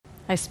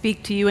I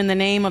speak to you in the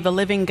name of the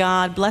living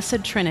God,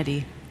 blessed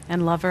Trinity,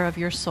 and lover of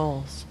your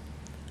souls.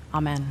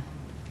 Amen.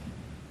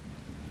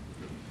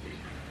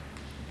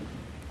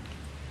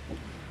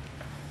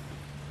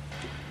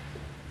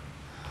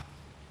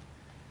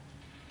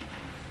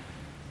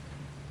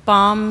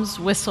 Bombs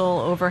whistle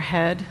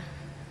overhead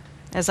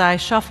as I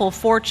shuffle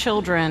 4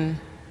 children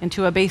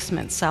into a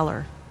basement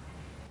cellar.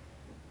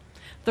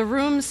 The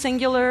room's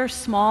singular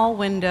small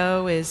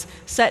window is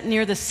set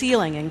near the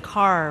ceiling and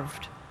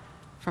carved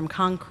from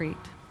concrete.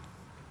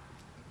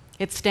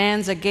 It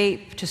stands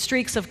agape to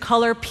streaks of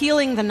color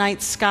peeling the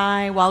night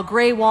sky while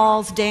gray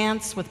walls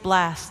dance with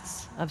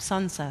blasts of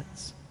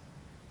sunsets.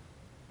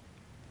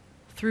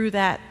 Through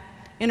that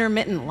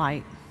intermittent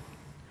light,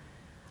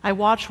 I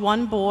watch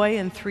one boy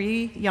and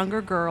 3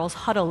 younger girls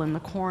huddle in the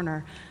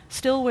corner,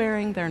 still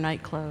wearing their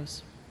night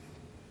clothes.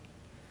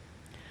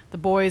 The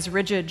boy's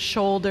rigid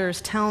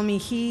shoulders tell me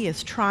he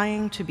is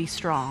trying to be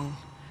strong.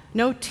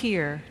 No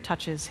tear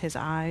touches his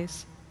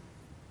eyes.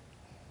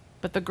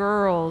 But the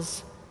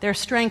girls, their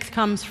strength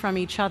comes from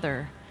each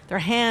other. Their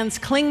hands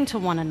cling to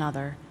one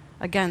another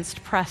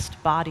against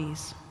pressed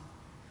bodies.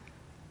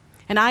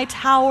 And I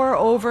tower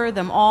over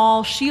them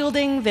all,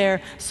 shielding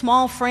their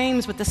small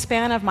frames with the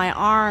span of my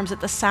arms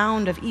at the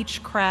sound of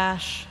each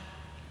crash.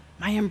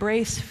 My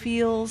embrace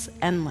feels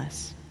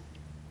endless.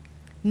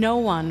 No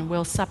one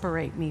will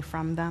separate me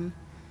from them.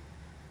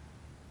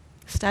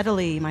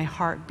 Steadily, my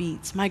heart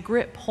beats. My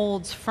grip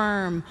holds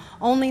firm.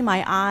 Only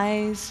my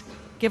eyes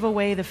give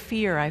away the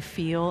fear I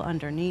feel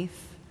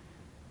underneath.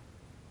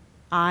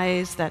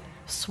 Eyes that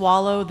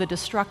swallow the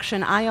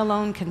destruction I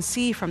alone can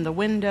see from the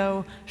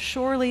window.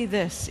 Surely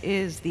this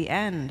is the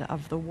end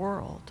of the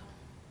world.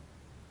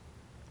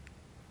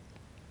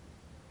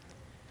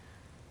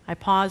 I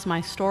pause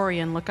my story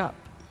and look up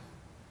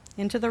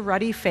into the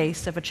ruddy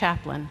face of a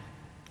chaplain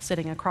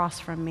sitting across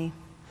from me.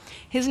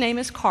 His name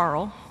is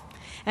Carl,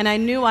 and I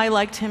knew I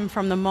liked him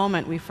from the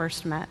moment we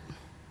first met.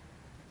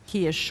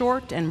 He is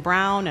short and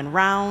brown and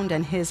round,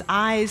 and his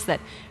eyes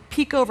that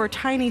peek over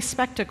tiny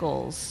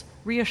spectacles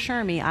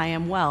reassure me I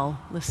am well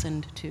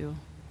listened to.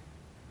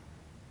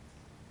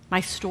 My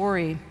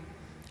story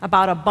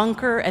about a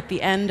bunker at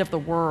the end of the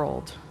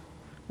world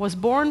was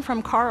born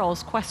from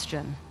Carl's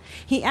question.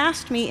 He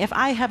asked me if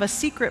I have a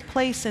secret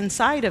place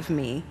inside of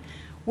me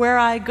where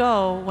I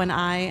go when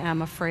I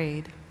am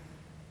afraid.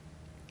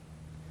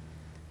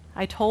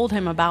 I told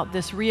him about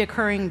this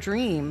reoccurring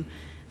dream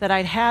that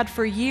I'd had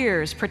for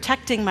years,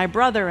 protecting my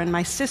brother and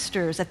my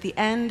sisters at the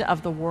end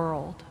of the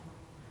world.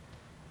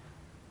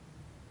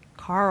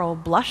 Carl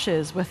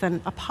blushes with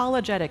an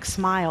apologetic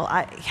smile.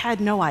 I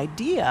had no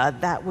idea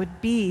that would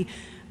be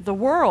the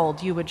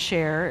world you would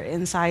share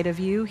inside of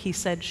you, he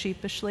said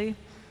sheepishly.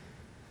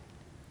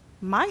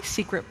 My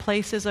secret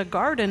place is a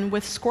garden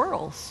with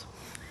squirrels.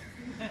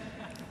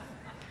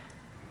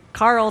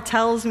 Carl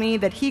tells me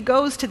that he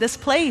goes to this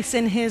place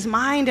in his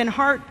mind and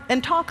heart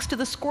and talks to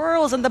the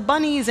squirrels and the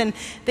bunnies, and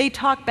they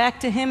talk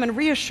back to him and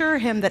reassure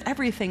him that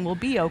everything will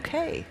be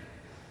okay.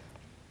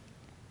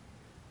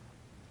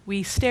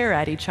 We stare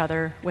at each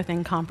other with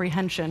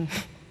incomprehension.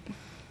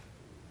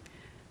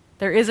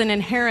 There is an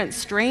inherent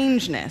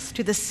strangeness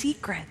to the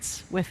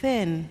secrets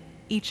within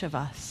each of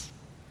us.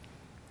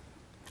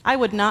 I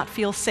would not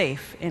feel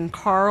safe in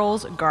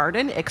Carl's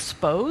garden,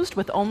 exposed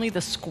with only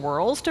the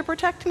squirrels to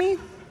protect me.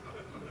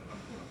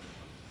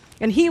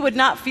 And he would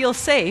not feel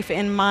safe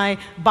in my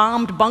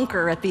bombed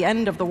bunker at the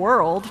end of the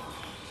world.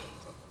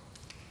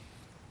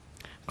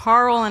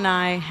 Carl and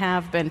I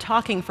have been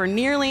talking for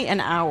nearly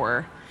an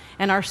hour,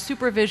 and our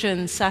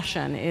supervision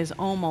session is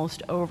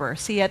almost over.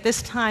 See, at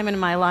this time in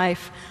my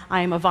life,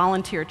 I am a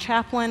volunteer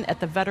chaplain at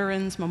the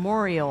Veterans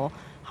Memorial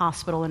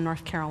Hospital in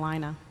North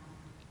Carolina.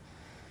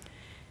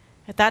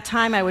 At that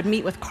time, I would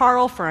meet with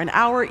Carl for an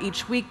hour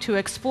each week to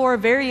explore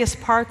various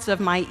parts of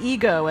my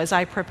ego as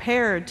I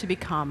prepared to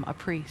become a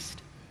priest.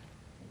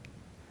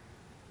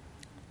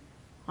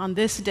 On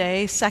this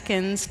day,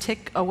 seconds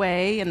tick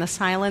away in the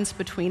silence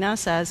between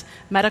us as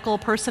medical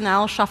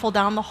personnel shuffle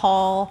down the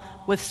hall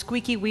with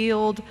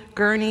squeaky-wheeled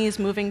gurneys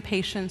moving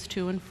patients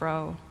to and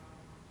fro.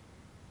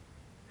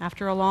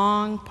 After a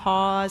long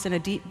pause and a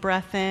deep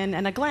breath in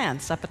and a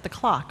glance up at the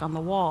clock on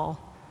the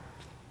wall,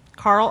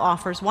 Carl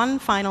offers one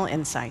final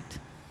insight.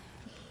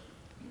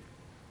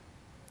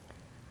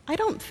 I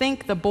don't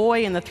think the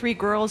boy and the 3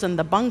 girls in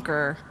the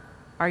bunker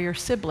are your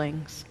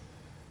siblings.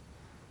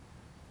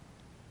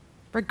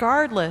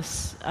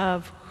 Regardless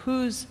of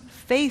whose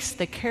face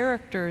the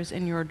characters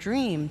in your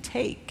dream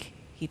take,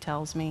 he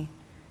tells me,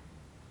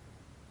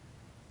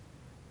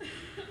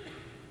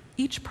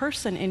 each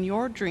person in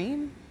your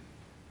dream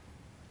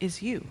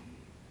is you.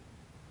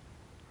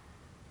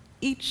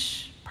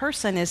 Each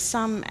person is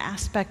some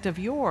aspect of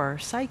your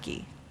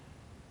psyche.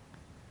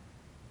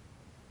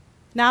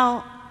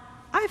 Now,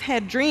 I've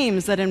had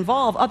dreams that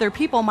involve other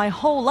people my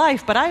whole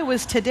life, but I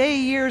was today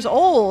years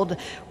old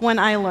when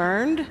I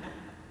learned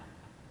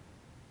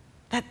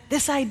that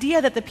this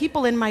idea that the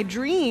people in my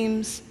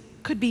dreams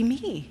could be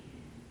me,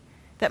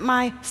 that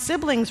my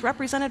siblings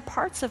represented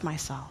parts of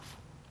myself.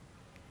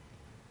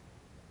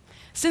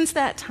 Since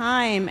that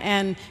time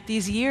and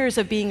these years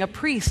of being a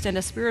priest and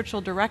a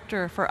spiritual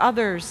director for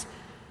others,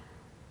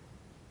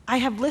 I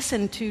have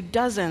listened to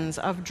dozens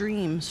of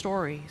dream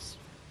stories.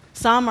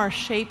 Some are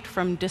shaped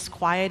from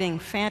disquieting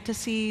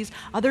fantasies,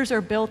 others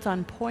are built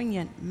on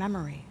poignant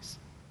memories.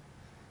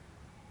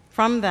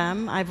 From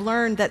them, I've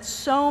learned that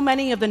so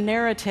many of the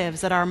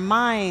narratives that our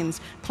minds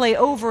play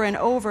over and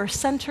over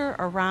center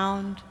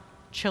around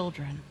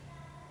children,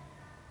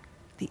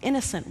 the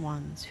innocent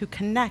ones who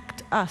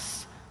connect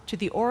us to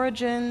the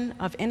origin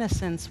of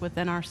innocence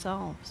within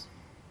ourselves.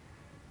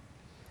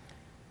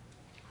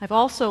 I've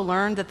also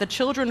learned that the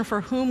children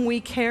for whom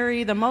we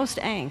carry the most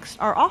angst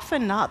are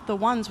often not the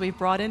ones we've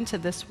brought into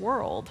this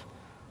world,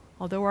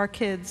 although our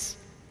kids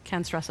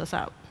can stress us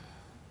out.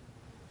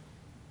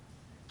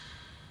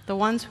 The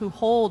ones who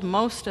hold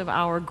most of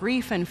our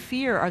grief and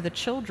fear are the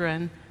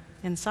children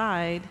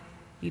inside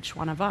each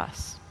one of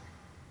us.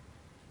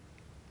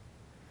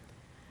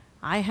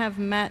 I have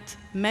met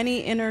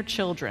many inner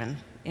children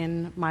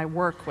in my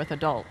work with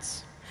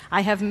adults.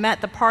 I have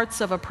met the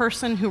parts of a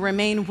person who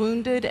remain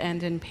wounded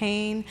and in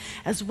pain,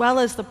 as well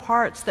as the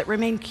parts that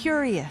remain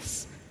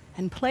curious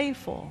and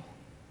playful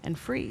and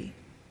free.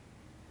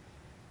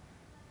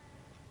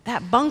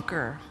 That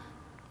bunker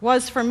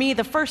was for me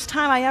the first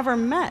time I ever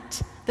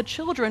met the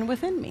children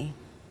within me.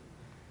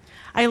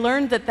 I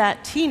learned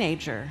that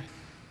teenager,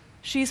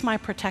 she's my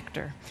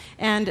protector,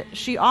 and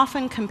she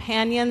often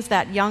companions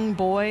that young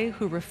boy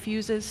who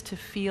refuses to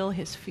feel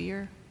his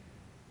fear.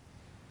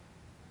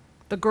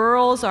 The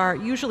girls are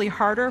usually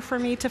harder for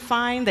me to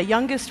find. The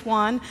youngest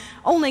one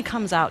only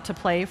comes out to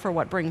play for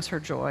what brings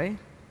her joy.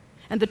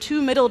 And the two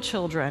middle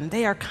children,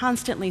 they are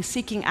constantly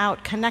seeking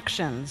out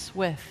connections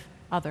with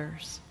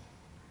others.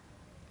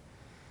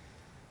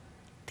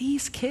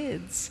 These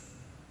kids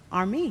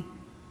are me.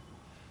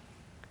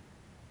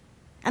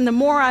 And the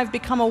more I've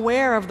become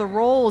aware of the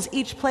roles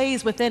each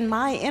plays within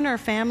my inner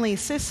family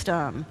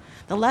system,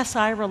 the less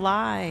I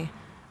rely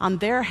on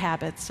their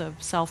habits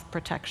of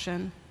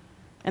self-protection,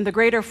 and the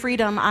greater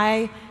freedom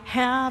I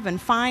have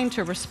and find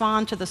to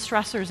respond to the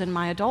stressors in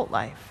my adult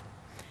life.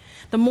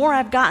 The more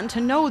I've gotten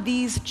to know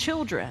these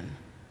children,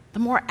 the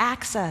more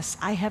access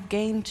I have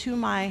gained to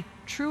my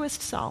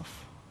truest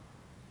self,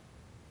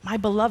 my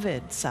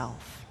beloved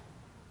self,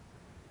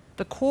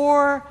 the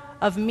core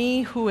of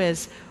me who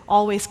is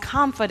always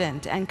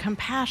confident and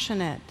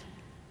compassionate,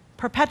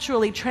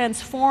 perpetually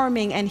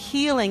transforming and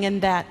healing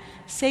in that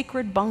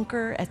sacred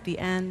bunker at the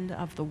end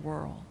of the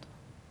world.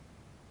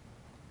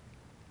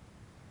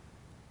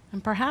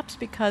 And perhaps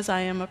because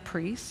I am a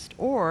priest,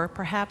 or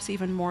perhaps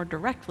even more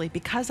directly,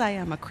 because I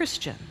am a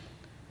Christian,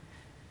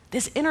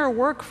 this inner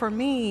work for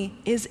me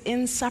is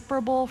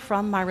inseparable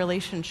from my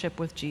relationship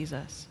with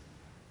Jesus.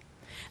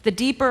 The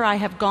deeper I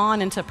have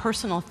gone into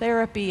personal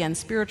therapy and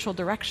spiritual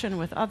direction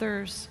with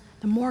others,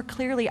 the more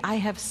clearly I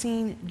have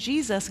seen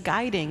Jesus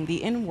guiding the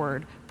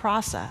inward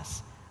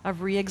process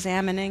of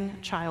re-examining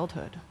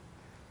childhood.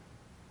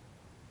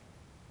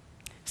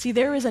 See,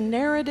 there is a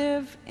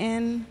narrative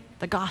in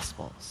the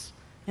Gospels,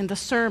 in the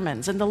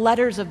sermons, in the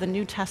letters of the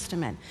New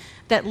Testament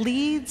that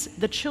leads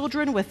the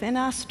children within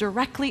us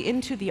directly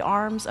into the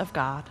arms of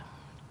God.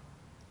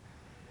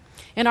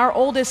 In our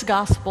oldest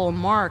gospel,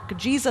 Mark,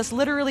 Jesus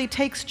literally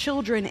takes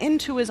children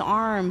into his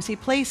arms. He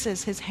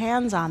places his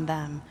hands on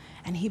them,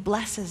 and he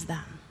blesses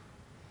them.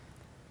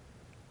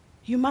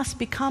 You must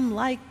become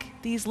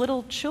like these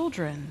little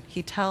children,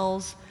 he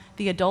tells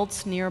the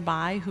adults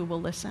nearby who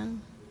will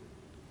listen.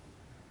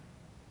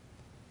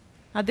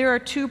 Now, there are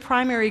two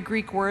primary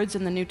Greek words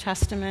in the New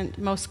Testament,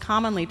 most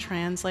commonly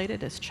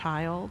translated as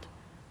child.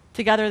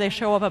 Together, they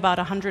show up about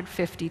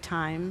 150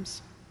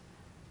 times.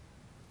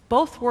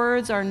 Both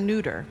words are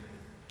neuter,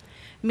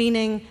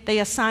 meaning they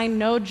assign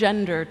no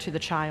gender to the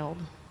child.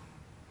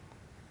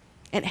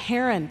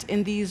 Inherent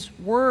in these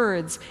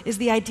words is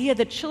the idea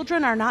that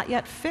children are not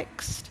yet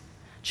fixed.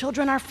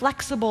 Children are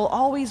flexible,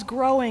 always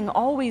growing,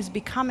 always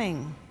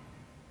becoming.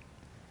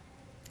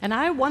 And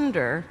I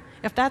wonder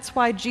if that's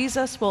why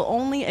Jesus will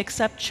only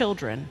accept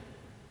children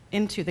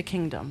into the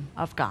kingdom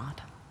of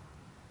God.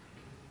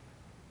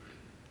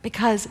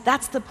 Because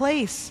that's the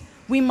place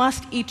we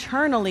must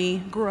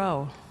eternally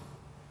grow.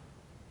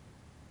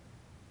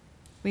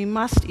 We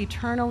must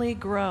eternally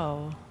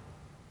grow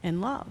in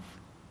love.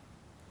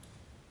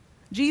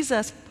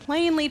 Jesus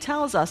plainly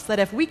tells us that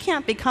if we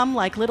can't become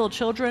like little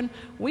children,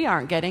 we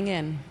aren't getting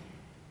in.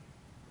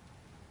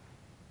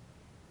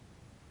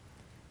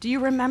 Do you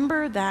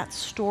remember that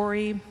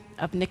story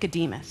of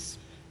Nicodemus?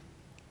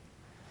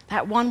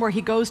 That one where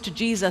he goes to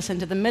Jesus in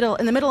the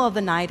middle of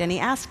the night and he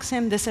asks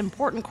him this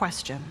important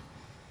question.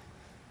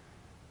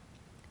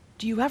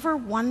 Do you ever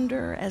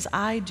wonder, as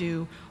I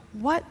do,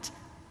 what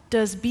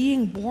does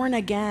being born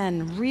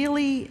again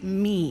really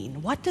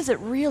mean? What does it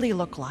really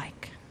look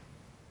like?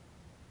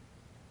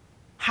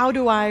 How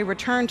do I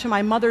return to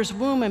my mother's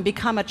womb and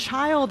become a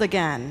child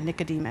again?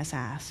 Nicodemus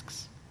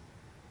asks.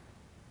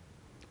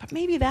 But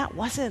maybe that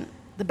wasn't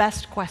the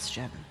best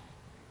question.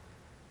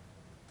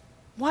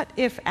 What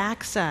if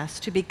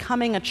access to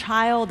becoming a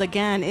child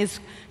again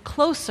is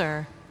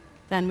closer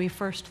than we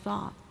first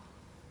thought?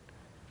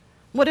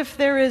 What if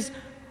there is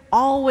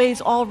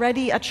always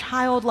already a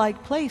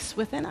childlike place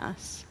within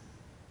us?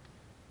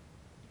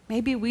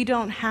 Maybe we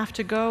don't have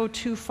to go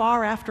too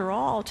far after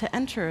all to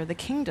enter the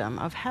kingdom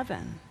of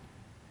heaven.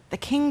 The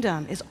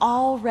kingdom is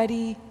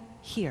already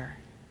here,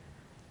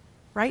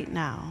 right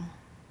now,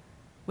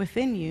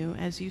 within you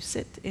as you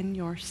sit in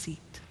your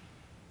seat.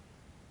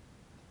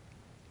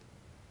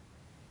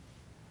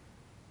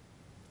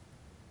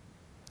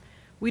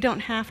 We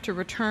don't have to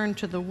return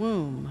to the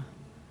womb.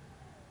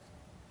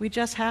 We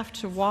just have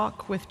to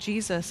walk with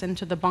Jesus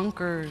into the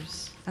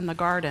bunkers and the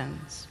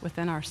gardens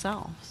within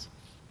ourselves.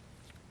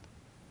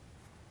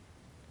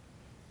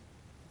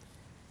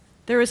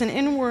 There is an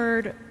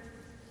inward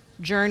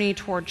journey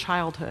toward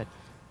childhood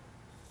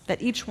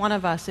that each one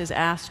of us is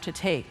asked to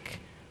take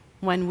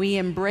when we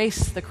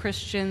embrace the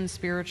Christian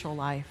spiritual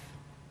life.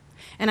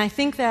 And I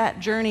think that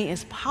journey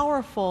is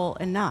powerful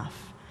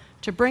enough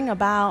to bring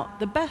about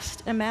the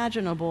best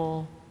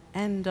imaginable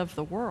end of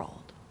the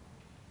world.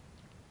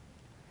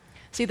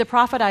 See, the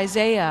prophet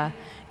Isaiah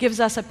gives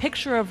us a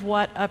picture of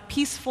what a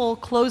peaceful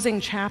closing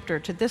chapter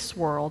to this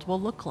world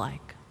will look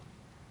like.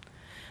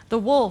 The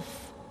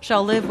wolf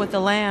shall live with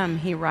the lamb,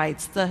 he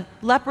writes. The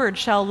leopard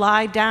shall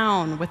lie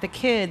down with the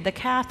kid, the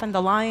calf and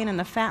the lion and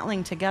the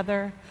fatling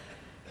together,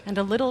 and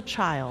a little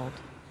child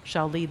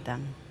shall lead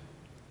them.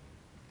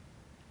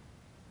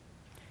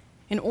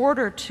 In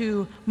order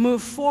to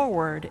move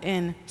forward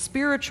in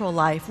spiritual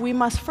life, we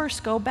must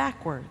first go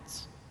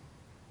backwards.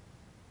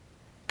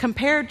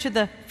 Compared to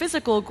the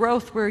physical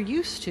growth we're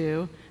used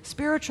to,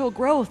 spiritual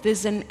growth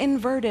is an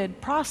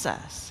inverted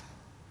process.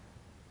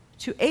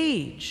 To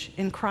age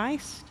in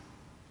Christ,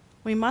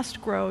 we must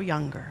grow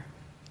younger.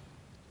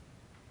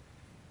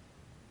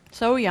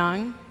 So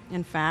young,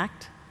 in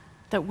fact,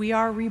 that we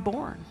are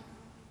reborn,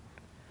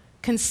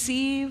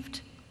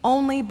 conceived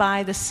only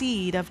by the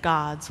seed of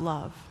God's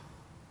love.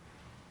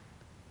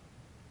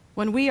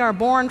 When we are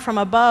born from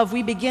above,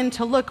 we begin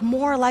to look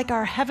more like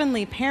our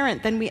heavenly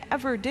parent than we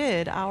ever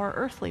did our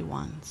earthly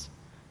ones.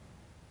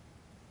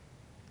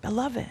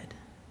 Beloved,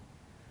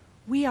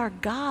 we are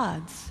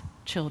God's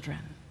children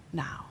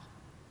now.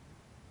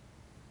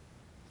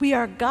 We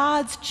are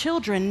God's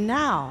children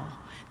now.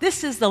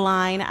 This is the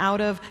line out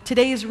of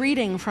today's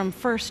reading from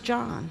 1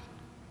 John.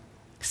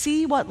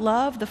 See what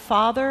love the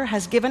Father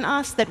has given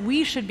us that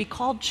we should be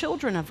called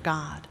children of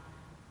God.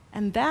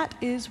 And that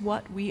is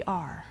what we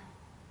are.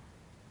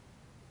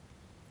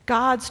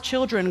 God's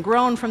children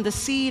grown from the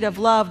seed of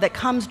love that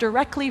comes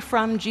directly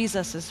from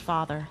Jesus'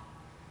 Father.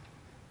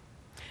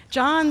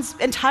 John's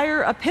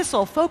entire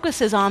epistle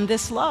focuses on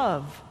this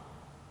love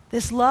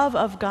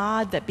of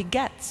God that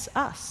begets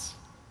us.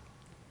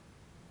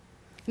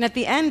 And at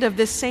the end of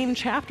this same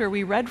chapter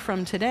we read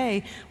from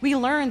today, we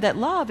learn that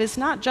love is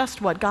not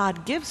just what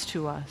God gives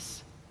to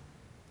us.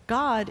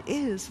 God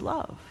is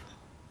love.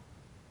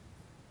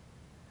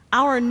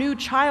 Our new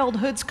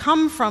childhoods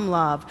come from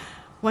love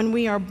when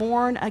we are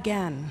born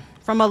again,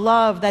 from a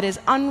love that is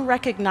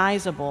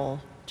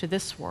unrecognizable to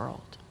this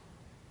world.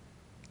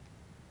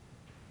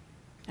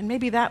 And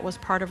maybe that was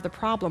part of the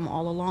problem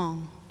all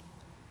along.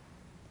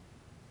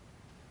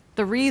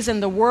 The reason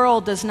the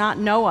world does not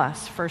know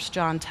us, 1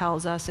 John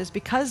tells us, is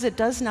because it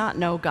does not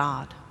know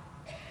God.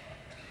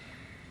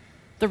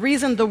 The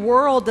reason the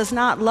world does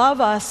not love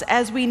us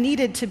as we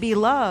needed to be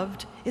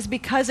loved is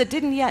because it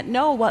didn't yet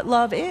know what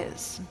love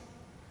is.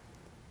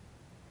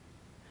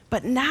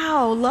 But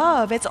now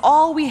love, it's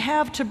all we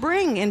have to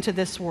bring into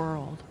this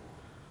world,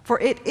 for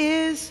it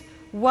is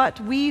what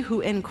we who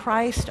in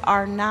Christ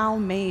are now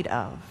made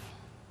of.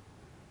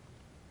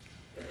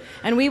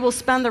 And we will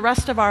spend the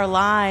rest of our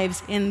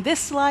lives in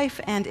this life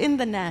and in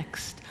the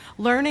next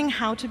learning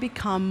how to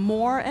become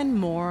more and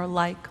more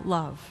like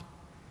love,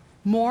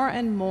 more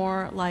and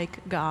more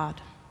like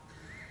God.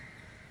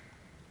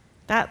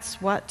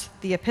 That's what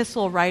the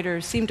epistle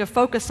writers seem to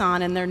focus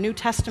on in their New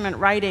Testament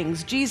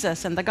writings.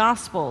 Jesus and the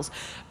Gospels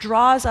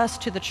draws us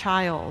to the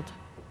child.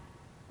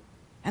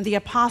 And the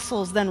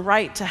apostles then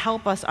write to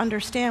help us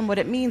understand what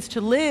it means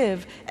to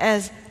live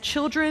as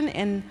children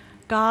in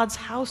God's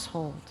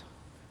household,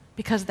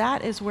 because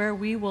that is where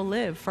we will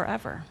live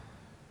forever.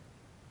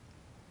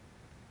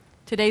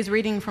 Today's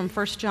reading from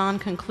 1 John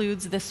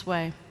concludes this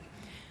way.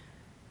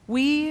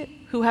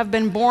 We who have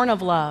been born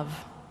of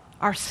love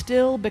are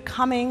still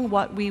becoming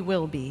what we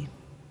will be.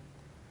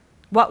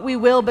 What we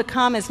will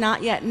become is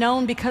not yet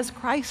known because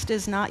Christ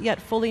is not yet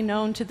fully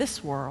known to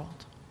this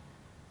world.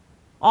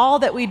 All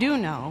that we do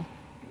know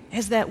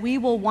is that we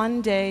will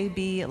one day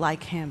be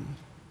like him.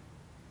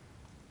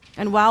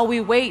 And while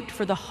we wait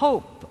for the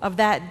hope of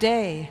that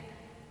day,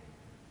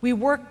 we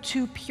work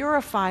to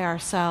purify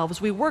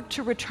ourselves. We work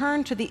to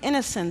return to the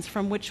innocence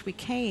from which we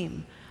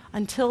came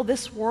until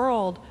this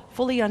world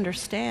fully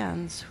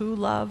understands who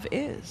love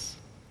is.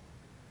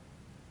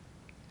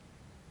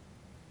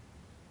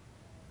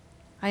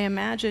 I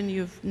imagine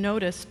you've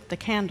noticed the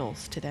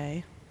candles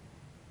today,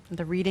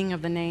 the reading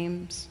of the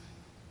names.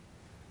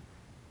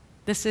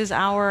 This is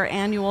our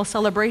annual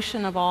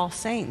celebration of All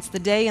Saints, the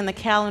day in the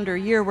calendar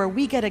year where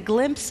we get a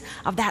glimpse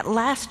of that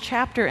last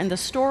chapter in the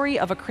story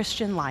of a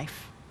Christian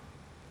life.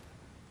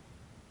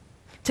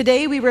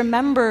 Today we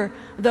remember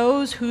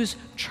those whose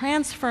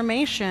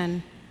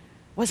transformation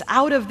was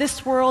out of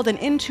this world and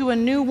into a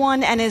new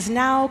one and is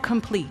now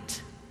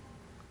complete.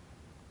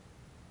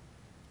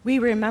 We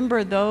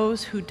remember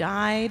those who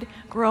died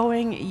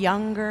growing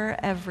younger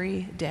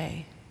every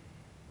day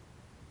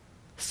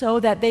so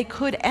that they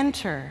could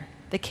enter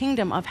the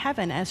kingdom of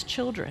heaven as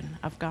children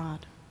of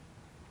God.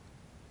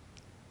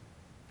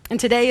 And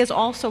today is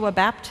also a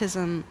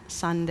baptism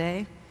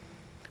Sunday.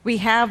 We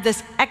have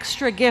this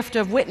extra gift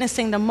of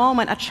witnessing the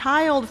moment a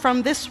child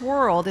from this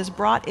world is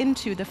brought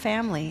into the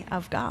family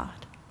of God.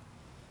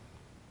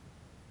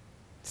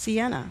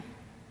 Sienna,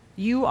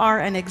 you are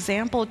an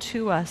example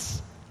to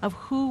us of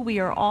who we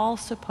are all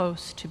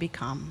supposed to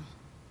become.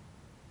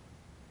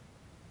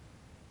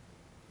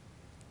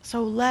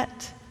 So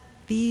let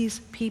these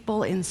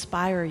people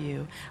inspire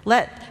you.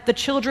 Let the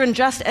children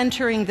just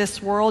entering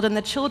this world and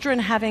the children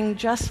having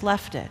just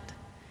left it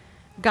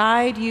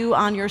guide you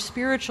on your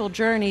spiritual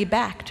journey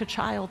back to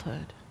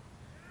childhood,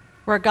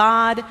 where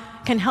God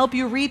can help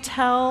you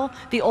retell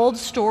the old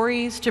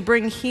stories to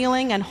bring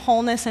healing and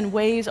wholeness in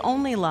ways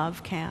only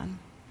love can.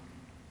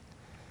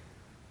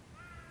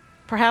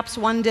 Perhaps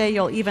one day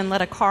you'll even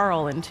let a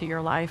Carl into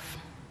your life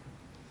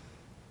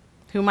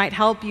who might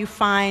help you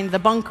find the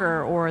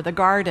bunker or the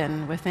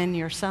garden within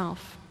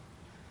yourself,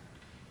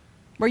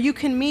 where you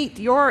can meet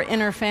your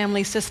inner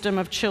family system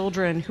of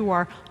children who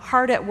are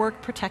hard at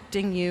work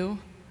protecting you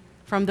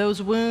from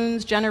those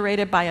wounds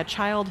generated by a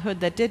childhood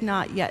that did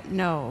not yet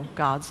know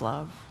God's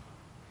love.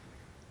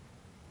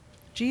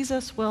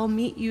 Jesus will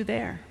meet you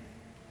there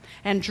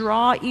and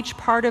draw each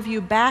part of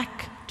you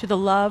back to the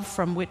love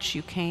from which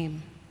you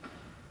came.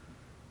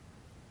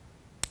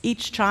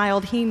 Each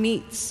child he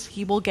meets,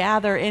 he will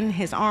gather in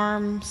his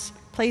arms,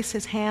 place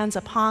his hands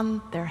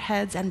upon their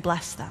heads, and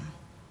bless them,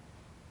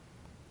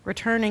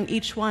 returning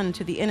each one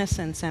to the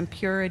innocence and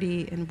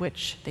purity in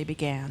which they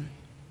began.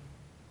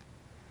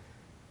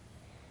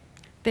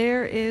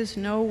 There is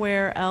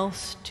nowhere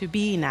else to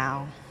be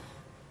now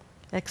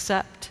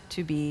except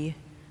to be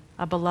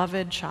a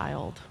beloved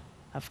child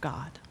of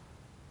God.